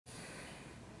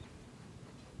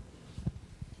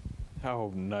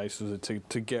How nice was it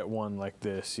to get one like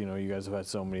this? You know, you guys have had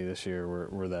so many this year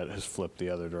where that has flipped the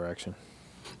other direction.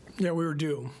 Yeah, we were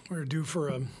due. We were due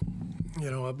for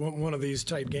one of these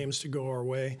tight games to go our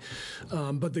way,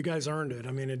 but the guys earned it.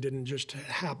 I mean, it didn't just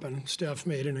happen. Steph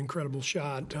made an incredible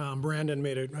shot. Brandon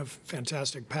made a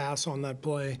fantastic pass on that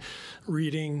play.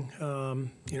 Reading,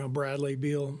 Bradley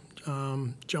Beal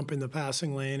jumping the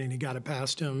passing lane, and he got it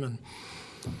past him.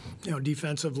 And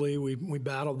defensively, we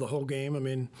battled the whole game. I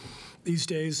mean, these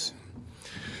days,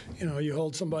 you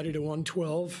hold somebody to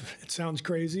 112. It sounds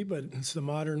crazy, but it's the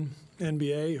modern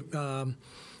NBA.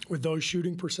 With those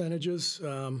shooting percentages,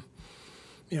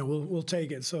 we'll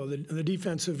take it. So the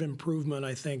defensive improvement,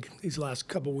 I think, these last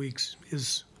couple weeks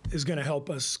is going to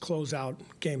help us close out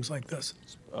games like this.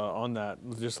 On that,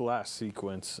 just last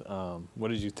sequence, what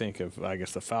did you think of, I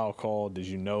guess, the foul call? Did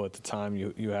you know at the time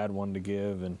you had one to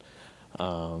give? And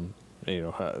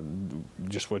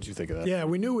just what did you think of that? Yeah,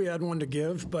 we knew we had one to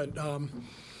give, but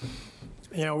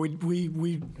we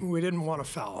didn't want to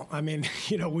foul. I mean,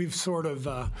 we've sort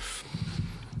of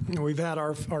we've had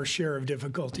our share of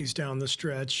difficulties down the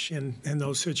stretch in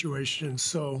those situations.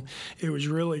 So it was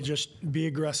really just be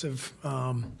aggressive.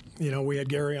 We had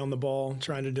Gary on the ball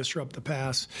trying to disrupt the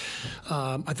pass.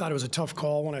 I thought it was a tough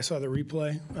call when I saw the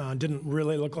replay. Didn't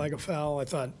really look like a foul. I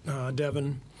thought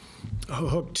Devin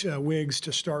hooked Wiggs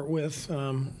to start with.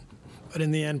 But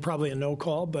in the end, probably a no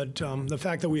call. But the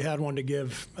fact that we had one to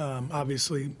give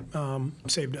obviously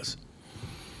saved us.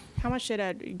 How much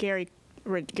did Gary's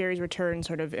return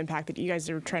sort of impacted? You guys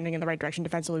are trending in the right direction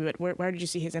defensively, but where did you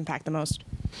see his impact the most?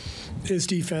 His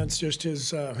defense, just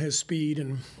his speed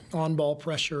and on-ball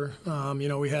pressure.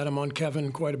 We had him on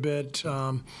Kevin quite a bit.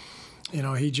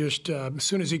 He just, as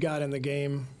soon as he got in the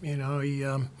game, he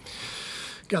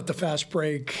got the fast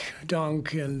break,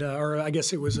 dunk, and or I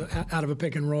guess it was out of a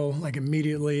pick and roll, like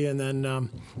immediately, and then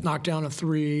knocked down a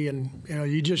three. And,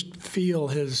 you just feel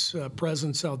his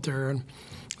presence out there. And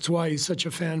that's why he's such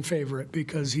a fan favorite,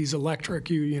 because he's electric.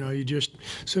 You just,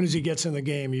 as soon as he gets in the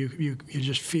game, you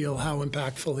just feel how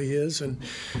impactful he is. And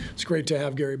it's great to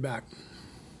have Gary back.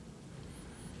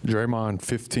 Draymond,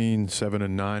 15, 7,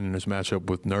 and 9 in his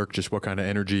matchup with Nurk. Just what kind of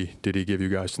energy did he give you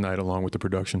guys tonight, along with the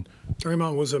production?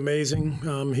 Draymond was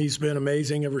amazing. He's been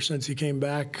amazing ever since he came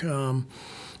back.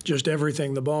 Just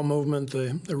everything, the ball movement,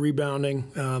 the rebounding,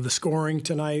 the scoring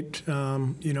tonight,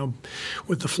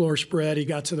 with the floor spread. He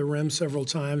got to the rim several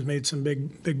times, made some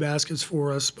big baskets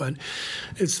for us. But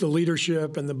it's the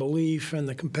leadership and the belief and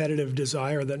the competitive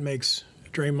desire that makes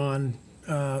Draymond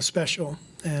special.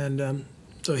 And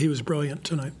so he was brilliant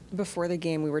tonight. Before the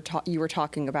game, you were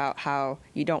talking about how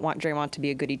you don't want Draymond to be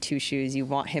a goody two-shoes. You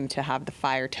want him to have the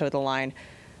fire, toe the line.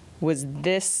 Was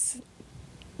this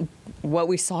what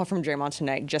we saw from Draymond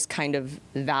tonight, just kind of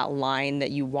that line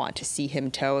that you want to see him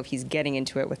toe? If he's getting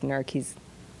into it with Nurk, he's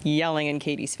yelling in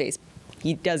KD's face.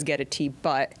 He does get a tee,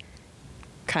 but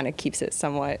kind of keeps it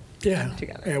somewhat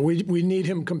together. Yeah, we need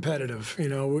him competitive.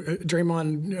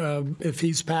 Draymond, if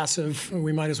he's passive,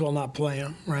 we might as well not play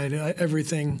him, right?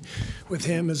 Everything with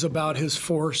him is about his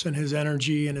force and his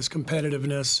energy and his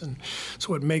competitiveness, and it's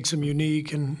what makes him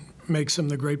unique and makes him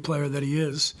the great player that he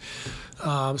is.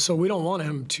 So we don't want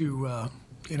him to,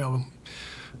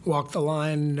 walk the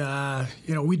line.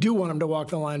 We do want him to walk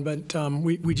the line, but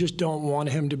we just don't want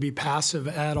him to be passive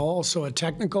at all. So a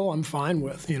technical, I'm fine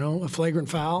with. A flagrant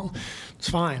foul, it's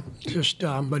fine. Just,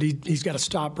 but he's got to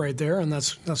stop right there, and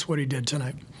that's what he did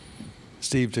tonight.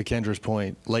 Steve, to Kendra's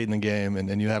point, late in the game,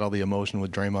 and you had all the emotion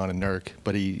with Draymond and Nurk,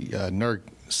 but Nurk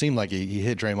seemed like he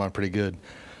hit Draymond pretty good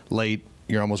late.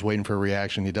 You're almost waiting for a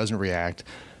reaction. He doesn't react.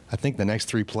 I think the next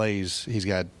 3 plays, he's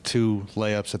got 2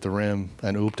 layups at the rim,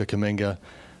 an oop to Kuminga,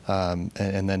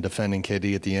 and then defending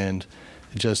KD at the end.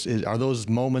 Are those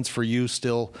moments for you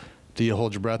still? Do you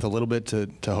hold your breath a little bit to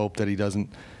hope that he doesn't,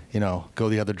 go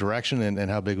the other direction? And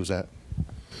how big was that?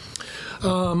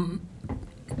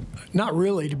 Not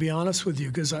really, to be honest with you,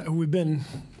 because we've been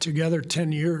together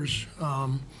 10 years,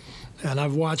 and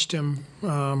I've watched him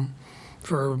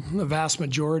for the vast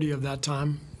majority of that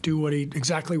time do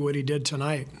exactly what he did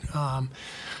tonight.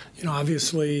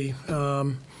 Obviously,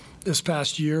 this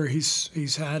past year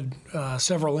he's had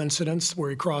several incidents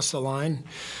where he crossed the line,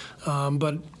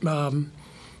 but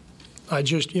I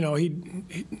just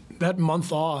that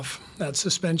month off, that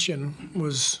suspension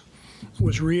was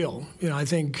real. I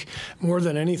think more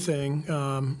than anything,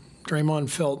 Draymond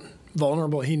felt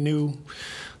vulnerable. He knew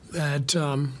that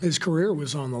his career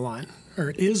was on the line,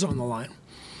 or is on the line.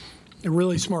 A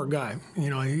really smart guy.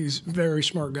 He's a very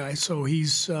smart guy. So he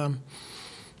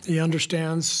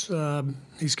understands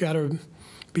he's got to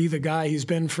be the guy he's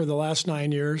been for the last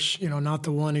 9 years, not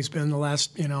the one he's been the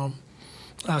last,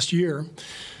 last year,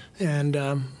 and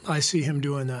I see him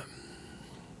doing that.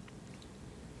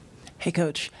 Hey,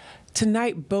 Coach.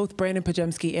 Tonight, both Brandon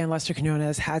Pajemski and Lester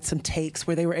Quinones had some takes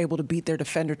where they were able to beat their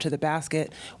defender to the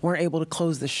basket, weren't able to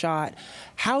close the shot.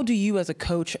 How do you, as a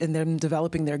coach, and them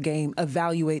developing their game,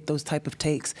 evaluate those type of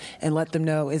takes and let them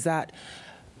know, is that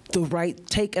the right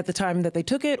take at the time that they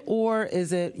took it, or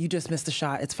is it you just missed the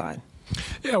shot, it's fine?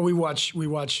 Yeah, we watch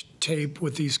tape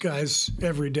with these guys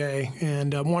every day,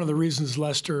 and one of the reasons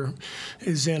Lester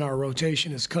is in our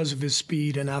rotation is because of his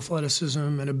speed and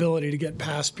athleticism and ability to get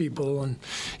past people and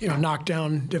knock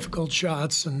down difficult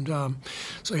shots. And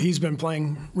so he's been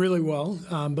playing really well,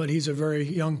 but he's a very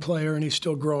young player and he's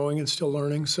still growing and still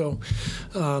learning. So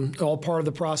all part of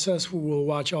the process. We'll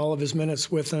watch all of his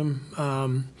minutes with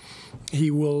him.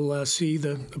 He will see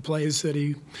the plays that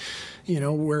he.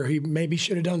 Where he maybe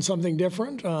should have done something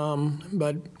different.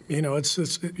 But, it's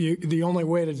the only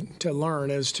way to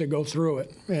learn is to go through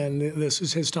it. And this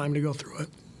is his time to go through it.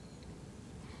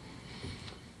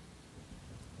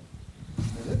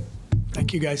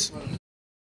 Thank you, guys.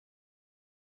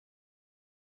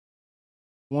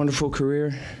 Wonderful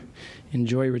career.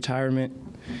 Enjoy retirement.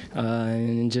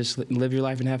 And just live your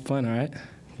life and have fun, all right?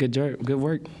 Good job. Good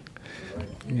work.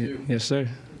 Yes, sir.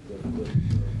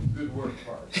 Good work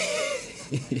part.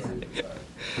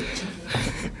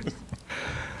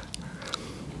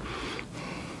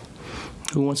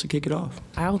 Who wants to kick it off?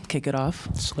 I'll kick it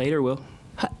off. Slater will.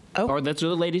 Oh. Or that's the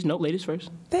ladies. No, ladies first.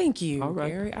 Thank you, All right.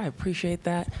 Gary. I appreciate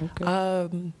that.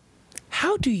 Okay.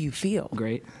 How do you feel?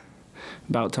 Great.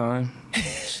 About time.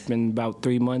 It's been about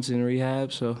 3 months in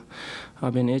rehab, so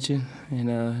I've been itching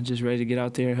and just ready to get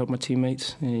out there and help my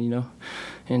teammates and,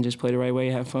 and just play the right way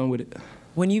and have fun with it.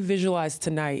 When you visualized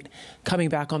tonight coming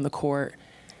back on the court,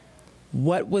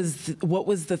 what was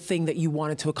the thing that you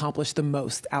wanted to accomplish the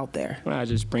most out there? I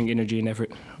just bring energy and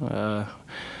effort.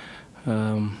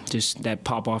 Just that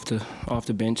pop off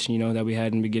the bench, that we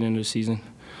had in the beginning of the season.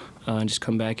 And just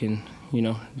come back and,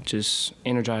 just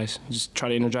energize. Just try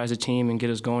to energize the team and get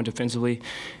us going defensively.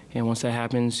 And once that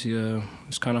happens,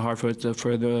 it's kind of hard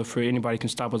for anybody can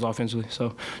stop us offensively.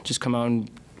 So just come out and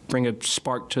bring a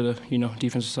spark to the,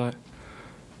 defensive side.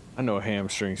 I know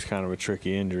hamstring's kind of a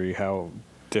tricky injury. How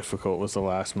difficult was the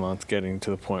last month getting to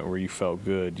the point where you felt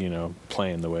good,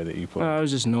 playing the way that you play? I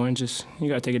was just knowing, you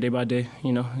got to take it day by day.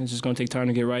 It's just going to take time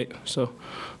to get right. So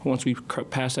once we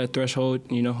pass that threshold,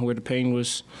 where the pain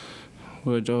was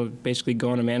basically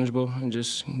gone and manageable, and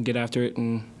just get after it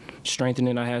and strengthen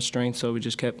it. I had strength, so we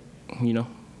just kept,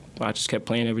 I just kept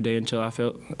playing every day until I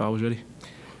felt I was ready.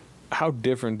 How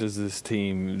different does this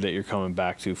team that you're coming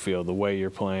back to feel? The way you're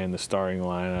playing, the starting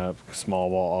lineup, small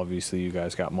ball, obviously you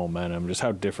guys got momentum. Just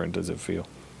how different does it feel?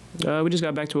 We just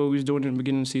got back to what we was doing in the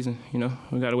beginning of the season.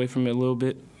 We got away from it a little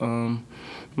bit.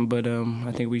 But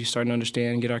I think we're starting to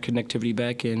understand and get our connectivity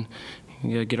back and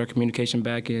get our communication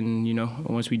back. And,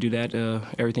 once we do that,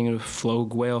 everything will flow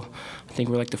well. I think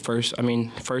we're like first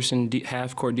in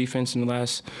half-court defense in the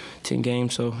last 10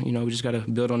 games. So, we just got to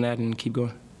build on that and keep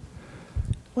going.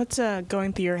 What's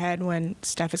going through your head when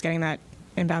Steph is getting that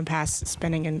inbound pass,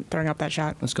 spinning and throwing up that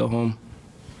shot? Let's go home.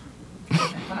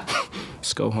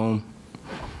 Let's go home.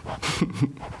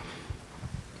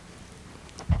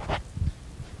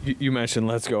 You mentioned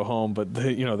let's go home, but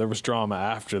there was drama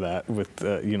after that with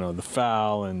the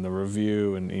foul and the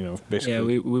review and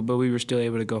basically. Yeah, but we were still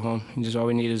able to go home. Just all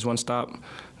we needed is one stop.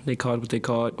 They called what they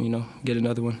called, get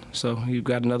another one. So he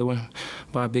got another one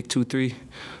by a big 2-3.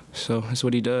 So that's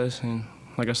what he does, and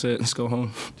like I said, let's go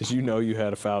home. Did you know you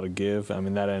had a foul to give? That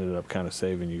ended up kind of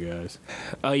saving you guys.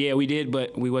 Yeah, we did,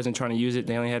 but we wasn't trying to use it.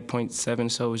 They only had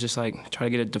 0.7, so it was just like try to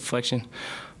get a deflection.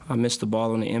 I missed the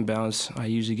ball on the inbounds. I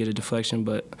usually get a deflection,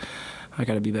 but I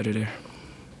got to be better there.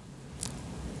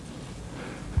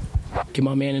 Get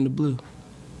my man in the blue.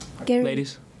 Gary.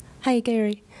 Ladies. Hi,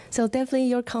 Gary. So definitely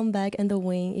your comeback and the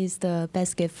win is the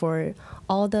best gift for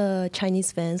all the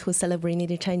Chinese fans who celebrated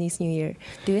the Chinese New Year.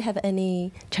 Do you have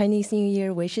any Chinese New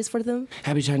Year wishes for them?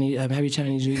 Happy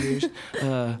Chinese New Year's.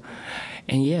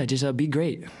 And yeah, just be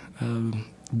great.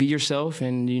 Be yourself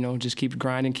and, just keep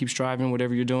grinding, keep striving,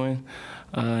 whatever you're doing,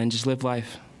 and just live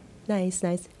life. Nice.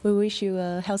 We wish you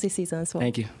a healthy season as well.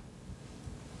 Thank you.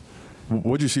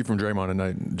 What did you see from Draymond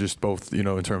tonight, just both,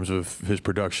 in terms of his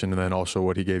production and then also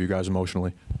what he gave you guys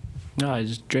emotionally? No,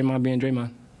 just Draymond being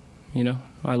Draymond.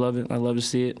 I love it. I love to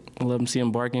see it. I love to see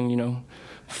him barking,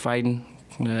 fighting.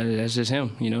 That's just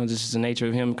him. This is the nature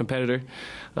of him, competitor.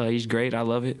 He's great. I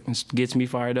love it. It gets me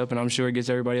fired up, and I'm sure it gets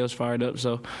everybody else fired up.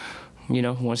 So,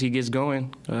 once he gets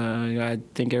going, I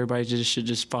think everybody should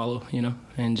just follow,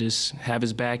 and just have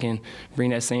his back and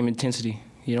bring that same intensity.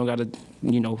 You don't got to,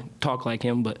 you know, talk like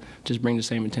him, but just bring the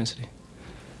same intensity.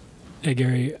 Hey,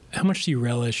 Gary, how much do you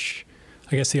relish,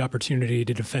 I guess, the opportunity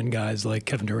to defend guys like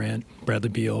Kevin Durant, Bradley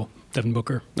Beal, Devin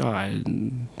Booker?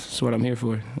 That's what I'm here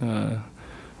for.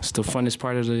 It's the funnest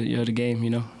part of the game, you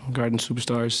know, guarding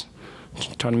superstars,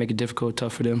 trying to make it difficult,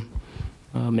 tough for them,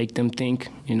 make them think,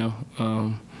 you know,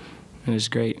 and it's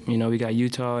great. You know, we got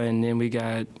Utah, and then we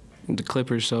got the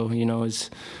Clippers, so, you know,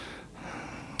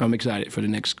 I'm excited for the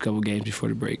next couple games before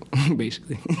the break,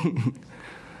 basically.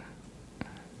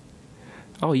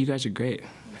 Oh, you guys are great.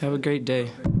 Have a great day.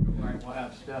 We'll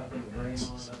have Steph and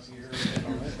Draymond up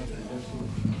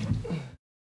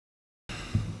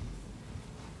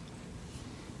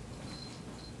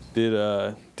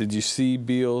here. Did you see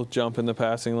Beal jump in the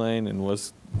passing lane, and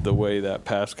was the way that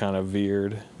pass kind of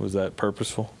veered, was that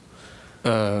purposeful?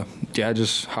 Yeah,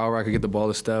 just however I could get the ball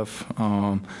to Steph.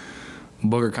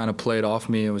 Booker kind of played off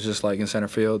me. It was just like in center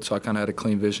field, so I kind of had a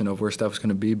clean vision of where Steph was going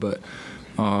to be. But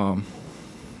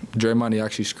Draymond, he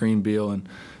actually screened Beal, and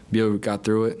Beal got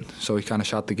through it, so he kind of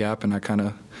shot the gap, and I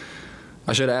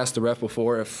should have asked the ref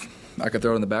before if I could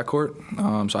throw it in the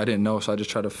backcourt, so I didn't know, so I just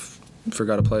tried to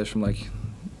figure out a play from like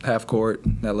half court,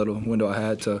 that little window I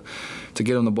had to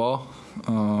get him the ball,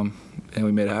 and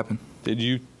we made it happen. Did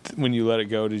you, when you let it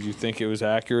go, did you think it was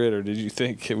accurate, or did you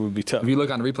think it would be tough? If you look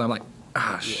on the replay, I'm like,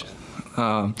 shit.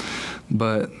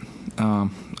 But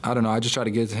I don't know. I just tried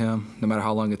to get to him, no matter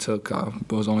how long it took. I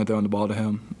was only throwing the ball to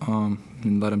him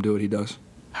and let him do what he does.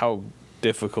 How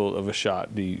difficult of a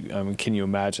shot can you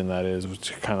imagine that is,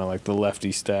 which kind of like the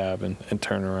lefty stab and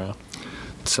turn around?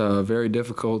 It's very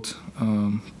difficult.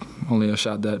 Only a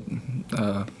shot that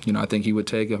you know, I think he would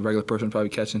take. A regular person would probably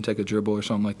catch and take a dribble or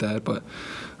something like that. But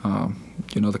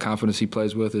you know, the confidence he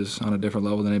plays with is on a different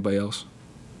level than anybody else.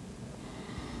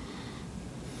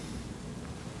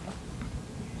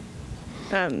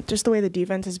 Just the way the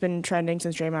defense has been trending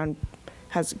since Draymond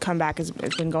has come back has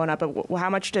been going up. But how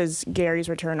much does Gary's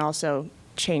return also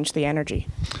change the energy?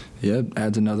 Yeah, it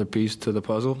adds another piece to the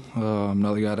puzzle.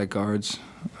 Another guy that guards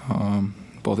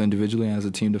both individually and as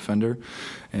a team defender.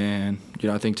 And you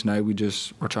know, I think tonight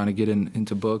we're trying to get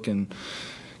into Book and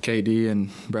KD and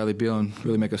Bradley Beal and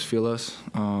really make us feel us.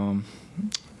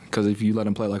 Because if you let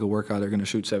them play like a workout, they're going to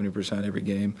shoot 70% every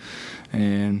game.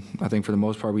 And I think for the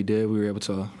most part we did. We were able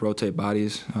to rotate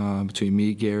bodies between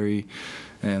me, Gary,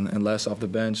 and Les off the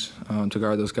bench to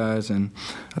guard those guys. And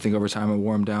I think over time it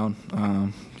wore them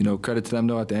down. You know, credit to them,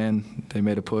 though, at the end. They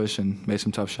made a push and made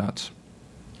some tough shots.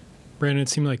 Brandon, it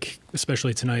seemed like,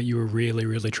 especially tonight, you were really,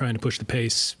 really trying to push the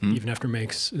pace, even after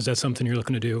makes. Is that something you're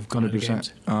looking to do going into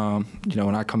games? You know,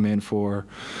 when I come in for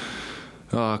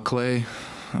Clay,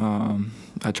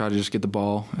 I try to just get the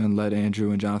ball and let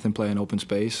Andrew and Jonathan play in open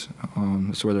space.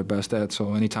 That's where they're best at.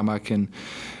 So anytime I can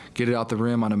get it out the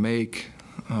rim on a make,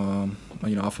 you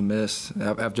know, off a miss.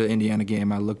 After the Indiana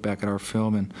game, I look back at our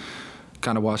film and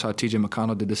kind of watch how T.J.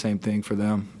 McConnell did the same thing for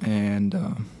them. And,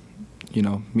 you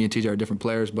know, me and T.J. are different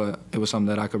players, but it was something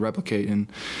that I could replicate.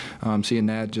 And seeing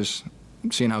that, just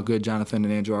seeing how good Jonathan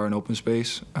and Andrew are in open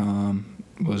space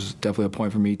was definitely a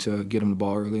point for me to get them the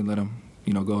ball early and let them,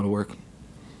 you know, go to work.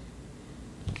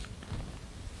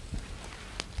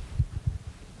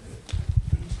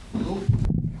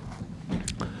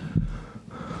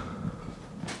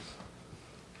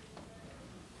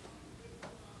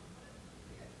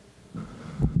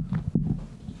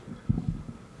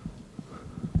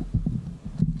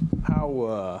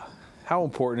 How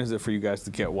important is it for you guys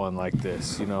to get one like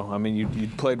this? You know, I mean, you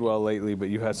played well lately, but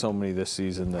you had so many this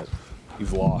season that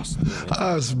you've lost.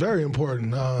 It's very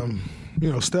important.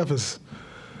 You know, Steph has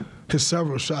hit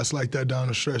several shots like that down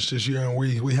the stretch this year, and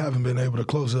we haven't been able to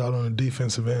close it out on the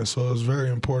defensive end. So it's very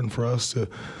important for us to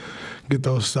get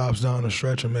those stops down the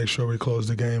stretch and make sure we close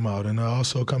the game out. And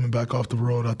also coming back off the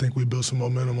road, I think we built some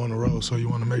momentum on the road. So you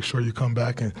want to make sure you come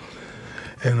back and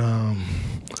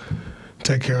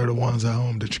take care of the ones at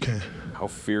home that you can. How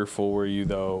fearful were you,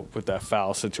 though, with that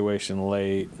foul situation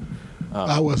late?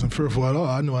 I wasn't fearful at all.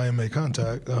 I knew I didn't make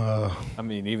contact. I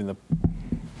mean, even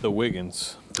the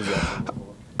Wiggins possession.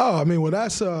 Oh, I mean, well,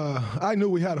 that's I knew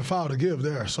we had a foul to give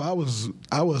there, so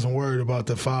I wasn't worried about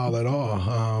the foul at all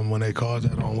when they called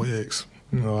that on Wiggs.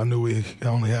 You know, I knew we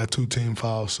only had 2 team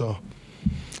fouls, so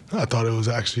I thought it was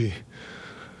actually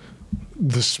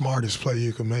the smartest play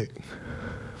you could make.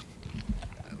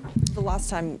 The last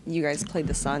time you guys played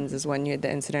the Suns is when you had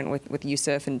the incident with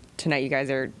Yusuf, and tonight you guys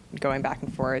are going back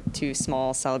and forth, 2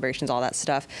 small celebrations, all that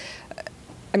stuff.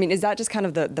 I mean, is that just kind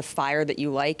of the fire that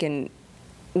you like? And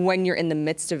when you're in the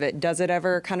midst of it, does it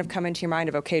ever kind of come into your mind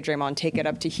of, okay, Draymond, take it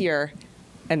up to here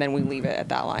and then we leave it at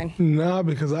that line? Nah,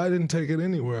 because I didn't take it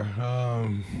anywhere.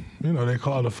 They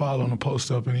called a foul on the post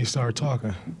up and he started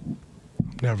talking.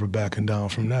 Never backing down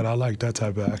from that. I like that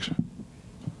type of action.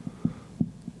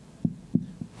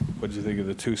 What did you think of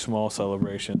the too small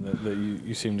celebration that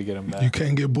you seem to get him back? You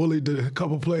can't get bullied a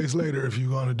couple plays later if you're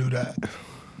going to do that.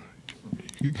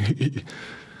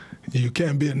 You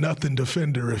can't be a nothing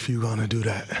defender if you're going to do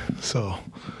that. So,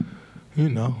 you're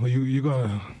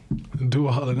going to do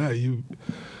all of that.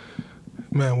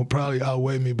 Man, will probably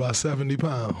outweigh me by 70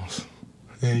 pounds.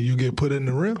 And you get put in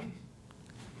the rim,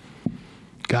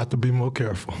 got to be more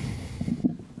careful.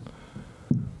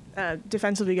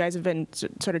 Defensively, you guys have been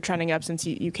sort of trending up since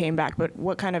you came back, but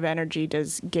what kind of energy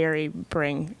does Gary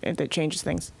bring that changes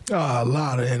things? A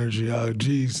lot of energy.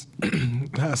 G's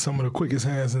has some of the quickest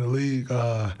hands in the league,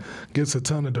 gets a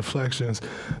ton of deflections.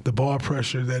 The ball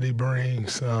pressure that he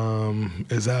brings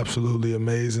is absolutely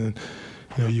amazing.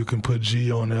 You can put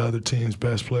G on the other team's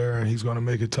best player, and he's going to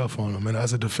make it tough on them. And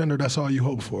as a defender, that's all you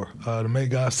hope for, to make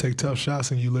guys take tough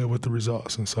shots and you live with the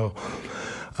results. And so,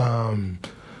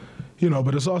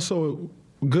 but it's also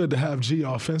good to have G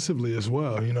offensively as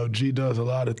well. G does a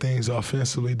lot of things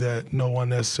offensively that no one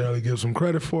necessarily gives him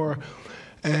credit for.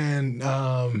 And,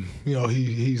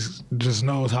 he's just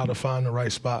knows how to find the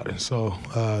right spot. And so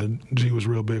G was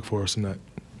real big for us tonight.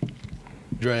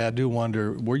 Dre, I do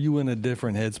wonder, were you in a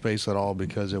different headspace at all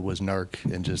because it was Nurk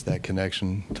and just that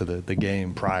connection to the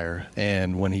game prior?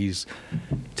 And when he's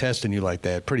testing you like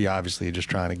that, pretty obviously just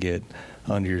trying to get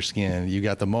under your skin. You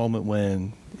got the moment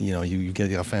when, you get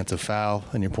the offensive foul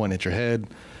and you're pointing at your head,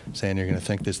 saying you're going to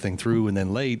think this thing through, and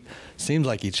then late, seems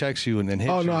like he checks you and then hits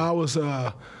you. Oh,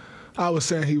 no, I was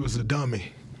saying he was a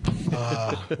dummy.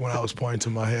 When I was pointing to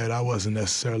my head, I wasn't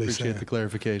necessarily saying. Appreciate the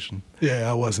clarification.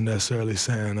 Yeah, I wasn't necessarily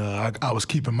saying. I was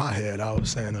keeping my head. I was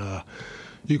saying,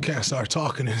 you can't start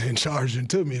talking and charging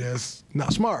to me. That's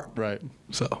not smart. Right.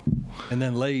 So. And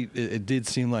then late, it did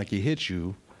seem like he hit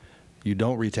you. You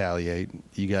don't retaliate.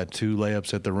 You got 2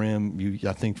 layups at the rim. You,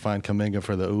 I think, find Kuminga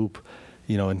for the oop.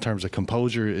 In terms of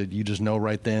composure, you just know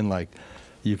right then, like,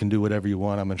 you can do whatever you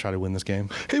want. I'm going to try to win this game.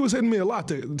 He was hitting me a lot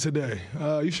today.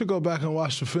 You should go back and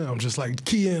watch the film, just like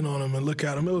key in on him and look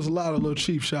at him. It was a lot of little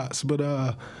cheap shots. But,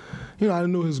 I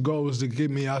knew his goal was to get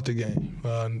me out the game.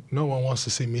 No one wants to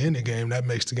see me in the game. That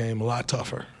makes the game a lot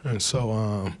tougher. And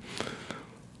so,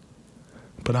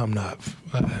 but I'm not.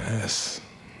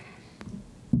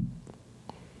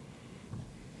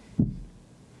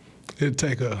 It'd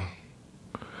take a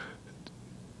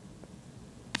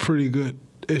pretty good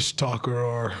ish talker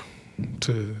or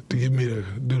to get me to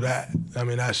do that. I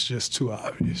mean, that's just too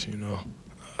obvious,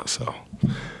 So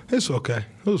it's okay.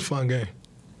 It was a fun game.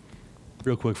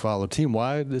 Real quick follow.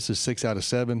 Team-wide, this is 6 out of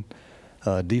 7.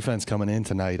 Defense coming in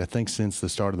tonight, I think since the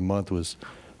start of the month was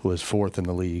 4th in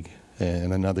the league.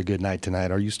 And another good night tonight.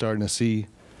 Are you starting to see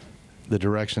the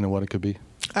direction and what it could be?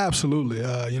 Absolutely.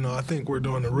 I think we're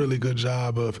doing a really good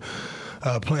job of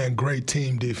playing great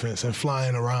team defense and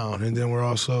flying around. And then we're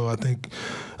also, I think,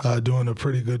 doing a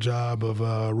pretty good job of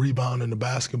rebounding the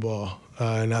basketball.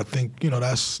 And I think,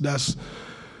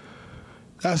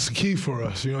 that's the key for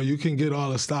us. You can get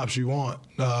all the stops you want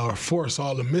or force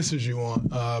all the misses you want.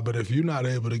 But if you're not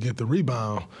able to get the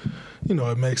rebound,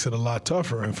 it makes it a lot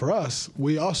tougher. And for us,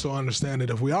 we also understand that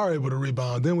if we are able to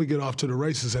rebound, then we get off to the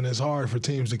races, and it's hard for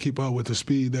teams to keep up with the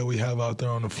speed that we have out there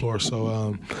on the floor.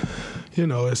 So,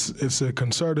 it's a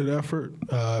concerted effort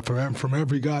from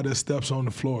every guy that steps on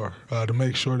the floor to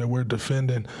make sure that we're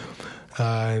defending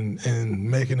and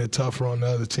making it tougher on the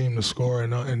other team to score,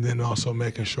 and then also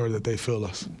making sure that they feel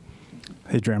us.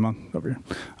 Hey, Draymond, over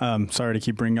here. Sorry to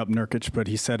keep bringing up Nurkic, but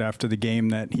he said after the game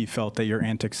that he felt that your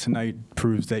antics tonight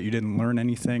proves that you didn't learn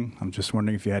anything. I'm just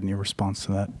wondering if you had any response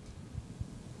to that.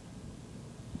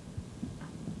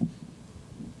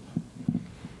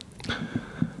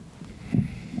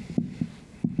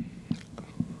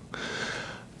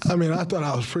 I mean, I thought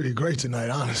I was pretty great tonight,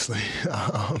 honestly.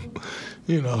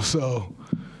 So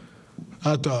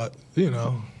I thought,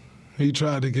 he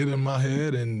tried to get in my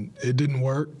head and it didn't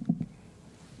work.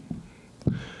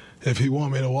 If he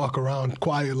want me to walk around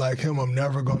quiet like him, I'm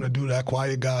never going to do that.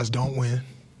 Quiet guys don't win.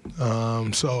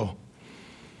 So,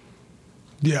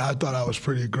 yeah, I thought I was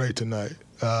pretty great tonight.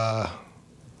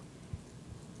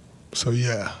 So,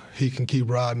 yeah, he can keep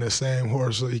riding the same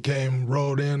horse that he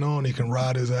rode in on. He can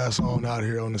ride his ass on out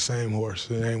here on the same horse.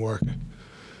 It ain't working.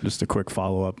 Just a quick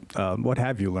follow-up. What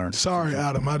have you learned? Sorry,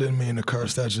 Adam. I didn't mean to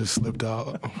curse. That just slipped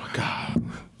out. Oh, my God.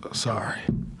 Sorry.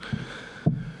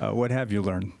 What have you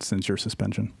learned since your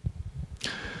suspension?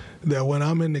 That when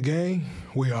I'm in the game,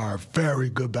 we are a very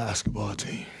good basketball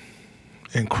team.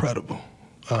 Incredible.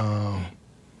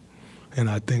 and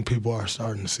I think people are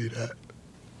starting to see that.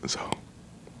 So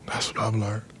that's what I've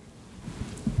learned.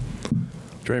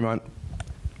 Draymond,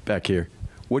 back here.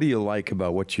 What do you like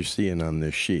about what you're seeing on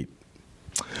this sheet?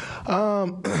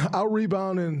 Out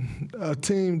rebounding a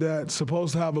team that's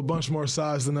supposed to have a bunch more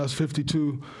size than us,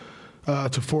 52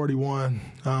 to 41.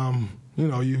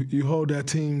 You hold that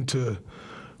team to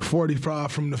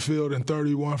 45 from the field and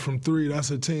 31 from three.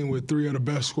 That's a team with three of the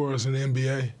best scorers in the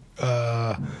NBA.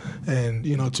 And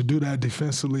to do that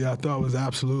defensively, I thought was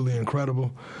absolutely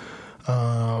incredible.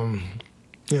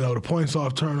 The points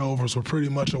off turnovers were pretty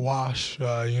much a wash.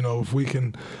 If we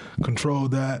can control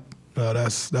that,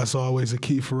 that's always a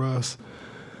key for us.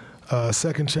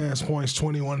 Second chance points,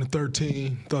 21 to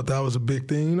 13. Thought that was a big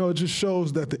thing. It just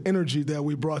shows that the energy that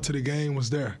we brought to the game was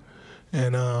there.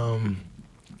 And,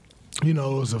 it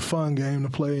was a fun game to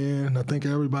play in. I think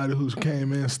everybody who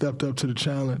came in stepped up to the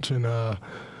challenge. And, that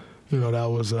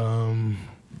was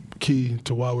key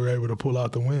to why we were able to pull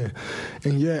out the win.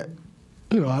 And yet,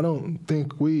 I don't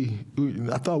think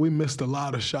I thought we missed a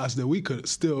lot of shots that we could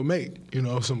still make,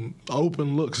 some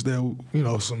open looks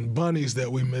that, some bunnies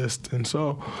that we missed. And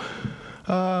so,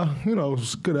 it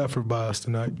was a good effort by us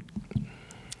tonight.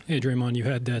 Hey, Draymond, you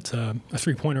had that a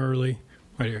three-pointer early,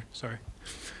 right here, sorry.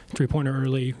 Three-pointer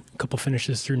early, a couple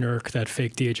finishes through Nurk, that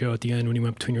fake DHO at the end when he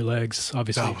went between your legs,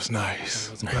 obviously. That was nice.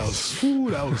 That was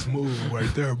smooth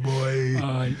right there,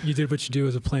 boy. You did what you do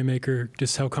as a playmaker.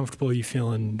 Just how comfortable are you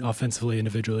feeling offensively,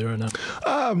 individually right now?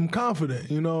 I'm confident,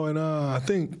 and I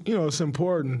think, it's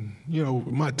important.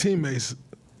 My teammates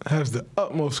has the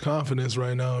utmost confidence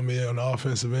right now in me on the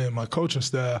offensive end. My coaching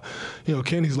staff,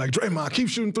 Kenny's like, Draymond, keep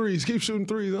shooting threes.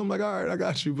 I'm like, all right, I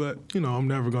got you. But, I'm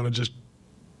never going to just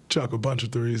chuck a bunch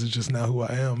of threes. It's just not who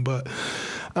I am. But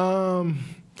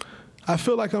I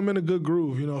feel like I'm in a good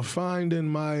groove, finding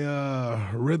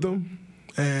my rhythm.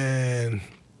 And,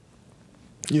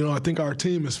 I think our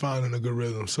team is finding a good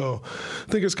rhythm. So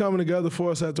I think it's coming together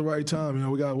for us at the right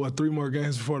time. We got, 3 more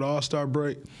games before the All-Star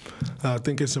break. I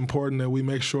think it's important that we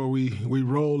make sure we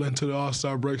roll into the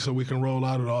All-Star break so we can roll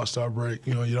out of the All-Star break.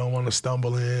 You don't want to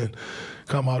stumble in,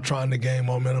 come out trying to gain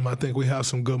momentum. I think we have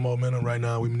some good momentum right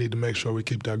now. We need to make sure we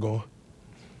keep that going.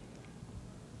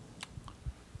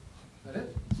 Is that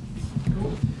it?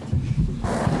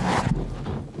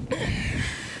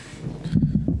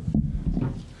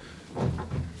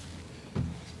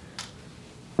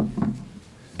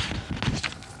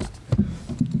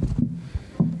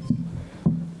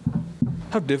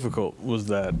 How difficult was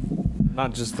that?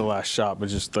 Not just the last shot, but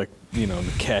just the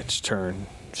catch, turn,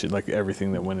 like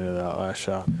everything that went into that last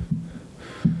shot.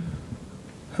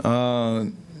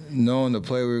 Knowing the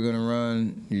play we were going to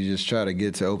run, you just try to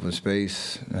get to open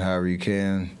space however you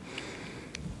can.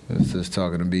 It's just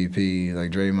talking to BP,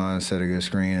 like Draymond set a good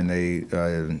screen,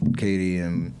 and Katie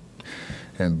and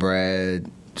Brad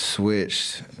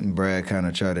switched. Brad kind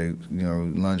of tried to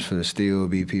lunge for the steal.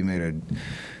 BP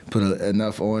put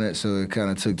enough on it so it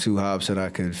kind of took 2 hops and I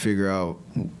could figure out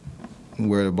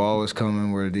where the ball was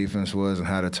coming, where the defense was, and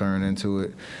how to turn into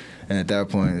it. And at that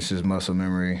point, it's just muscle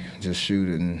memory. Just shoot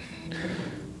it, and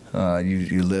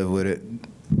you live with it.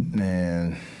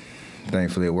 And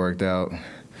thankfully, it worked out.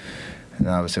 And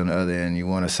obviously, on the other end, you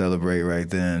want to celebrate right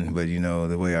then, but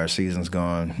the way our season's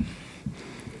gone,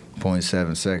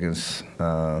 0.7 seconds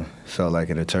felt like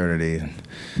an eternity. And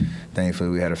thankfully,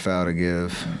 we had a foul to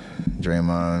give.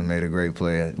 Draymond made a great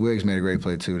play. Wiggs made a great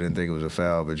play, too. Didn't think it was a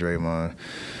foul, but Draymond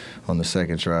on the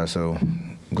second try, so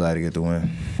glad to get the win.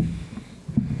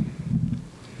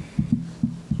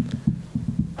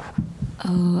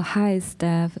 Hi,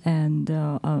 Steph, and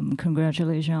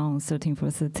congratulations on 13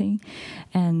 for 13,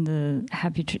 and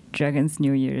happy Dragons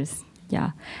New Year's.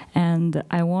 Yeah, and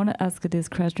I want to ask this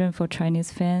question for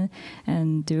Chinese fan.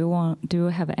 And do you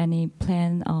have any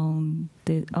plan on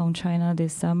China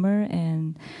this summer?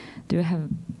 And do you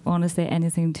want to say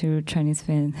anything to Chinese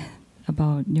fan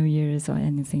about New Year's or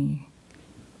anything?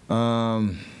 I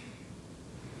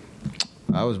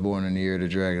was born in the year of the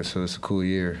dragon, so it's a cool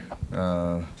year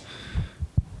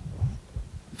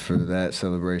for that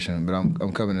celebration. But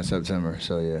I'm coming in September,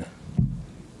 so yeah,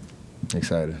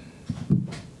 excited.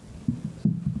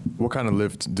 What kind of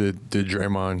lift did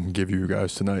Draymond give you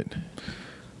guys tonight?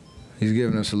 He's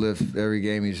given us a lift every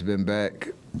game he's been back.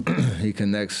 He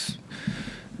connects,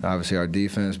 obviously, our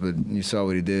defense, but you saw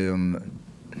what he did.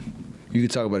 You could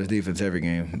talk about his defense every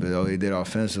game, but all he did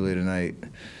offensively tonight,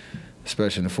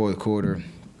 especially in the fourth quarter,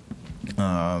 the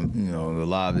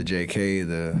lob to JK,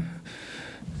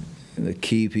 the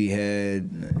keep he had,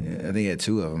 I think he had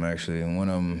two of them actually, and one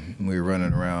of them we were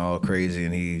running around all crazy,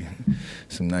 and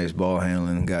some nice ball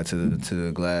handling, got to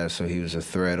the glass, so he was a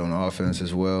threat on offense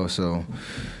as well. So,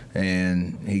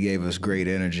 and he gave us great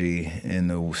energy in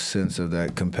the sense of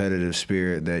that competitive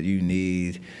spirit that you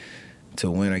need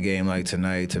to win a game like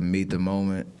tonight, to meet the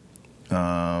moment.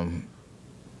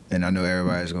 And I know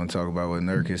everybody's going to talk about what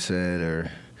Nurkic said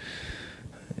or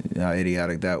how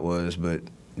idiotic that was, but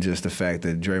just the fact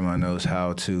that Draymond knows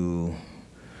how to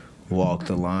walk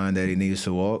the line that he needs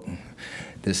to walk.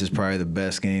 This is probably the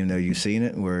best game that you've seen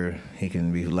it, where he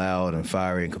can be loud and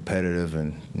fiery and competitive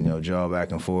and, you know, jaw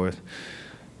back and forth.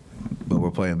 But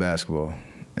we're playing basketball,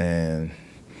 and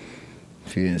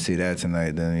if you didn't see that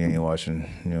tonight, then you ain't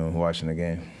watching the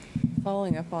game.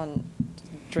 Following up on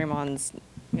Draymond's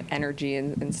energy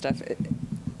and stuff,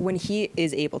 when he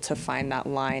is able to find that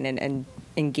line and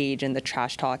engage in the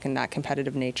trash talk and that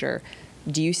competitive nature,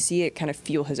 do you see it kind of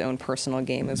fuel his own personal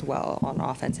game as well on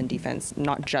offense and defense,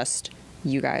 not just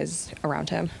you guys around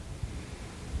him?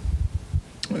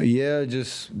 Yeah,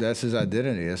 just that's his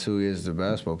identity. That's who he is as a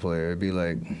basketball player. It'd be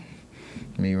like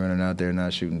me running out there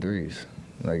not shooting threes.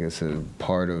 Like, it's a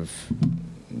part of,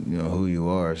 you know, who you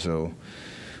are. So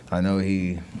I know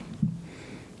it's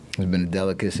been a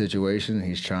delicate situation.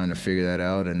 He's trying to figure that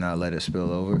out and not let it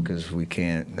spill over, because we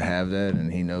can't have that,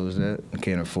 and he knows that. We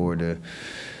can't afford to,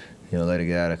 you know, let it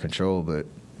get out of control. But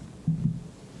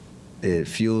it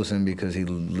fuels him because he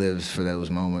lives for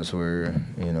those moments where,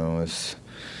 you know, it's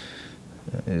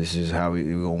just how we're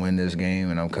going to win this game,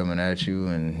 and I'm coming at you,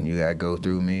 and you got to go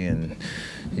through me. And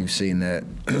you've seen that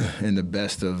in the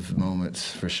best of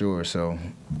moments for sure. So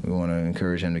we want to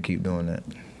encourage him to keep doing that.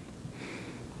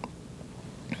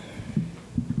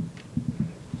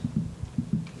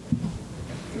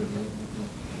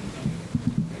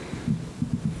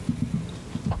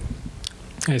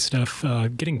 Hey, Steph,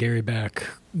 getting Gary back,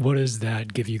 what does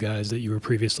that give you guys that you were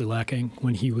previously lacking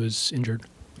when he was injured?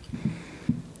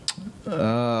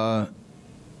 I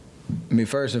mean,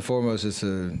 first and foremost, it's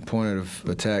a point of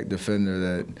attack defender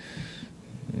that,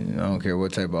 you know, I don't care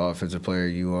what type of offensive player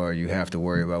you are, you have to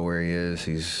worry about where he is.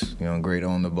 He's, you know, great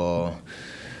on the ball,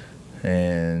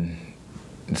 and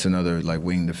it's another like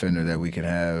wing defender that we can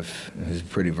have. He's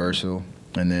pretty versatile.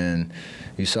 And then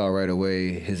you saw right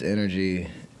away his energy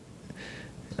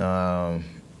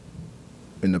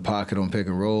in the pocket on pick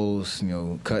and rolls, you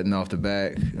know, cutting off the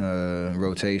back,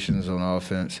 rotations on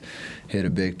offense, hit a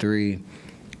big three.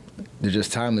 They're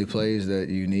just timely plays that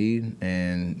you need,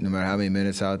 and no matter how many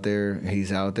minutes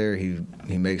he's out there,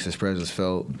 he makes his presence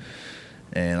felt.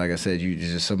 And like I said, you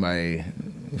just somebody,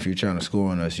 if you're trying to score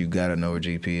on us, you got to know where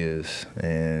GP is,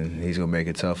 and he's gonna make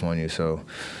it tough on you. So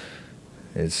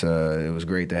it was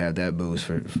great to have that boost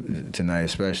for tonight,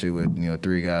 especially with, you know,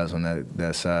 three guys on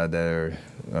that side that are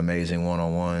amazing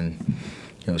one-on-one,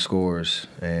 you know, scorers,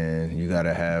 and you got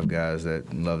to have guys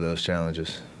that love those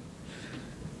challenges.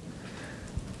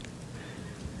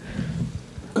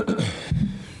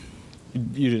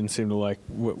 You didn't seem to like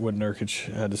what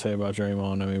Nurkic had to say about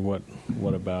Draymond. I mean,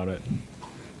 what about it?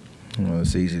 Well,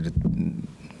 it's easy to,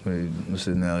 what's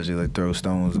the analogy, like throw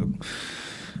stones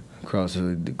across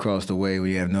the way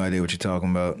when you have no idea what you're talking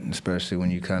about, especially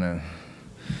when you kind of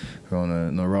are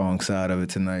on the wrong side of it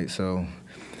tonight. So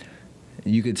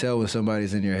you could tell when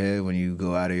somebody's in your head when you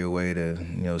go out of your way to,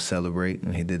 you know, celebrate.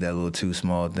 And he did that little too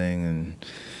small thing and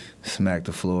smacked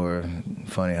the floor.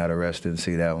 Funny how the refs didn't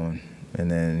see that one. And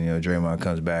then, you know, Draymond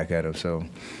comes back at him. So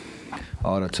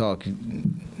all the talk,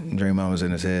 Draymond was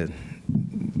in his head,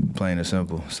 plain and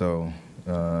simple. So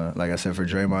like I said, for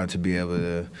Draymond to be able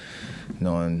to,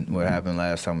 knowing what happened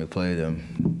last time we played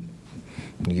him,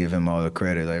 you give him all the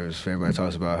credit. Like, everybody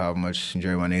talks about how much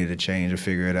Draymond needed to change or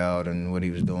figure it out and what he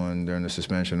was doing during the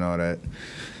suspension and all that.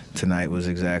 Tonight was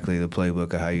exactly the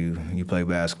playbook of how you play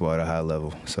basketball at a high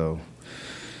level. So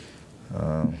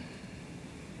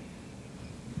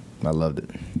I loved it.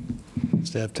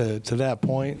 Steph, to that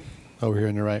point over here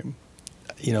on the right,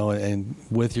 you know, and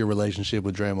with your relationship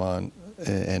with Draymond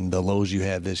and the lows you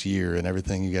had this year and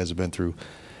everything you guys have been through,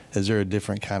 is there a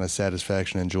different kind of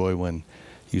satisfaction and joy when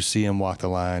you see him walk the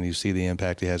line, you see the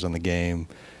impact he has on the game,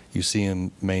 you see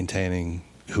him maintaining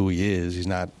who he is, he's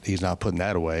not putting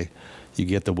that away, you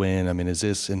get the win? I mean, is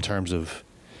this in terms of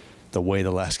the way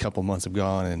the last couple months have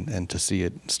gone and to see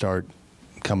it start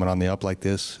coming on the up like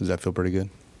this, does that feel pretty good?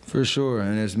 For sure,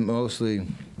 and it's mostly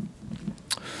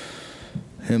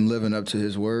him living up to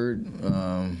his word,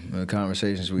 the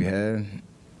conversations we had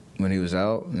when he was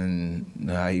out and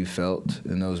how he felt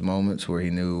in those moments where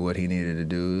he knew what he needed to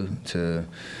do to,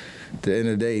 at the end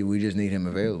of the day, we just need him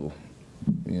available.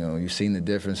 you've seen the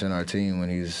difference in our team when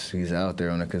he's out there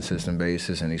on a consistent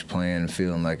basis and he's playing and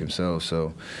feeling like himself.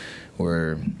 So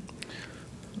we're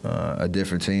a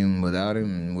different team without him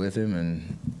and with him,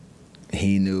 and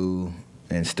he knew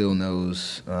and still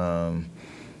knows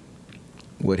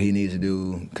what he needs to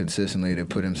do consistently to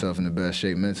put himself in the best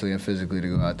shape mentally and physically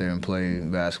to go out there and play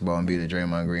basketball and be the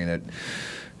Draymond Green that,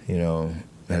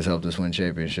 has helped us win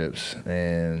championships.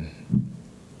 And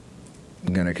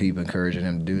I'm going to keep encouraging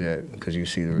him to do that because you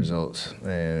see the results,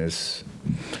 and it's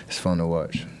fun to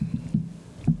watch.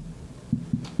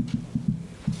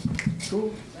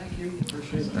 Cool. Thank you.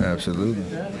 Appreciate it.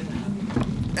 Absolutely.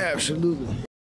 Absolutely.